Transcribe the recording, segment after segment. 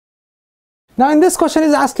Now in this question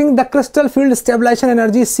is asking the crystal field stabilization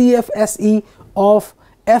energy CFSE of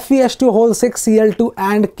FeH2O6Cl2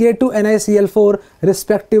 and K2NiCl4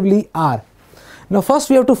 respectively are. Now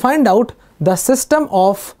first we have to find out the system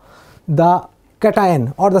of the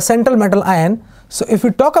cation or the central metal ion. So if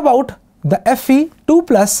we talk about the Fe2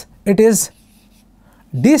 plus, it is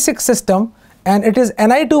D6 system, and it is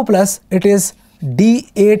Ni2 plus, it is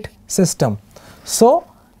D8 system. So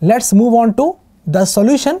let's move on to the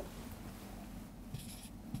solution.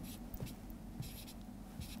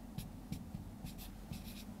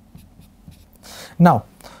 Now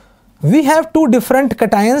we have two different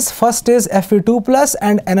cations. First is Fe2 plus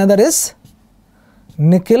and another is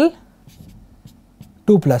nickel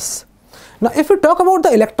 2 plus. Now if we talk about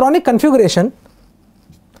the electronic configuration,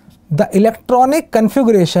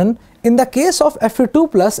 in the case of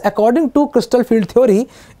Fe2 plus, according to crystal field theory,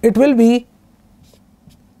 it will be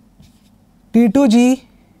T2G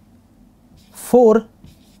 4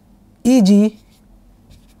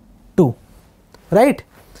 Eg2, right?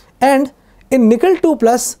 And in nickel 2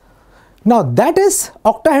 plus, now that is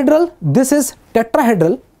octahedral, this is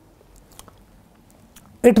tetrahedral,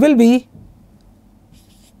 it will be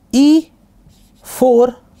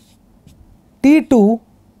E4 T2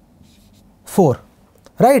 4,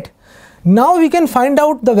 right? Now we can find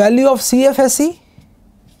out the value of CFSE,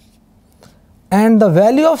 and the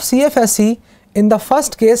value of CFSE in the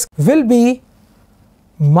first case will be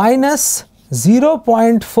minus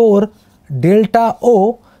 0.4 delta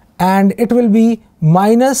O, and it will be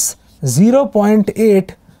minus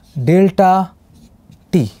 0.8 delta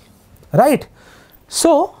T, right?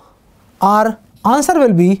 So our answer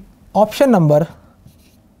will be option number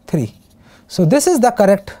 3. So this is the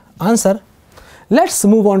correct answer. Let's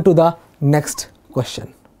move on to the next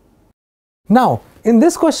question. Now in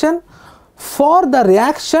this question, for the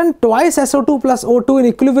reaction twice SO2 plus O2 in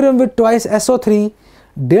equilibrium with twice SO3,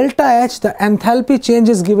 delta H, the enthalpy change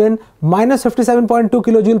is given minus 57.2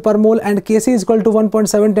 kilojoule per mole and Kc is equal to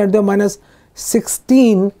 1.7 10 to the minus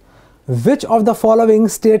 16. Which of the following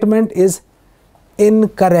statement is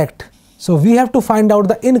incorrect? So we have to find out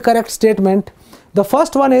the incorrect statement. The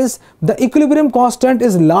first one is the equilibrium constant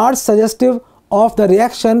is large, suggestive of the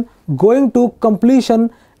reaction going to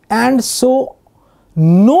completion, and so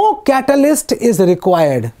no catalyst is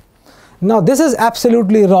required. Now this is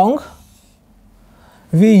absolutely wrong.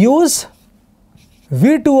 We use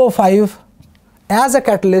V2O5 as a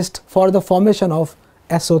catalyst for the formation of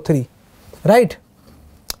SO3, right?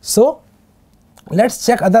 So let's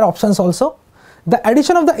check other options also. The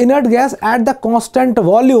addition of the inert gas at the constant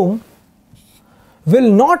volume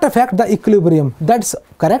will not affect the equilibrium. That's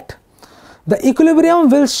correct. The equilibrium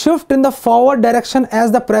will shift in the forward direction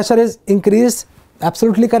as the pressure is increased.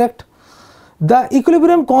 Absolutely correct. The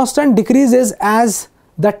equilibrium constant decreases as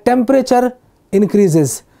the temperature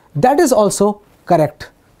increases. That is also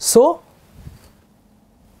correct. So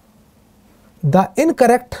the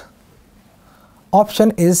incorrect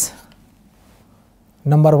option is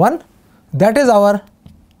number 1. That is our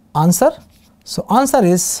answer. So answer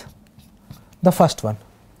is the first one,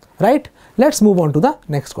 right? Let's move on to the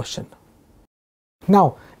next question.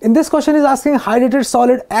 Now in this question is asking hydrated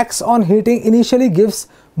solid X on heating initially gives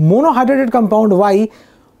monohydrated compound Y.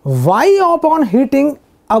 Y upon heating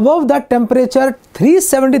above the temperature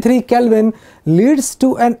 373 Kelvin leads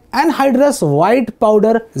to an anhydrous white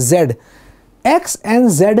powder Z. X and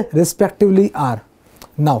Z respectively are.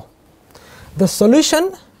 Now the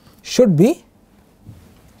solution should be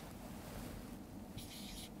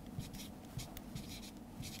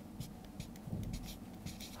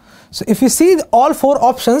so if you see all 4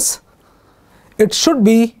 options, it should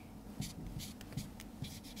be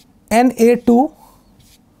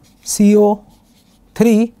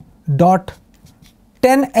Na2CO3 dot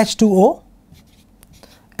 10H2O,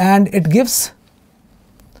 and it gives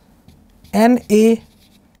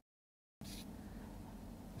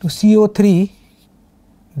Na2CO3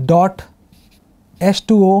 dot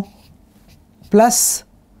H2O plus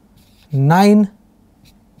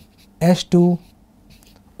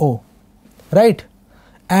 9H2O, right?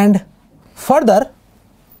 And further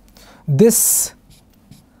this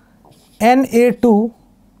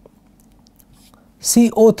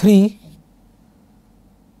Na2CO3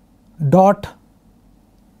 dot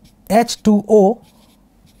H2O,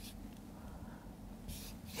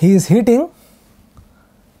 he is heating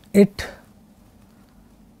it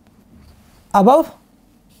above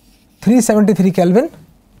 373 Kelvin,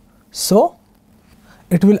 so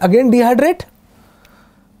it will again dehydrate.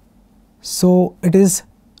 So it is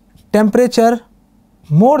temperature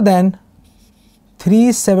more than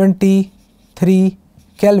 373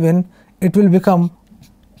 Kelvin, it will become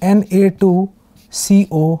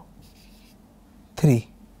Na2CO3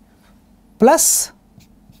 plus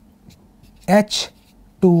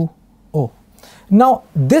H2O. Now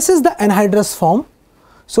this is the anhydrous form,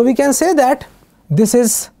 so we can say that this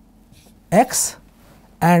is X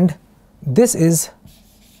and this is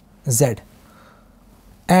Z.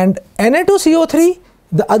 And Na2CO3,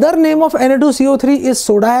 the other name of Na2CO3 is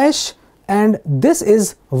soda ash, and this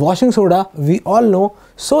is washing soda, we all know.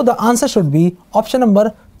 So the answer should be option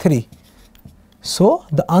number 3. So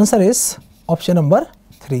the answer is option number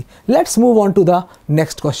 3. Let's move on to the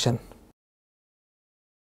next question.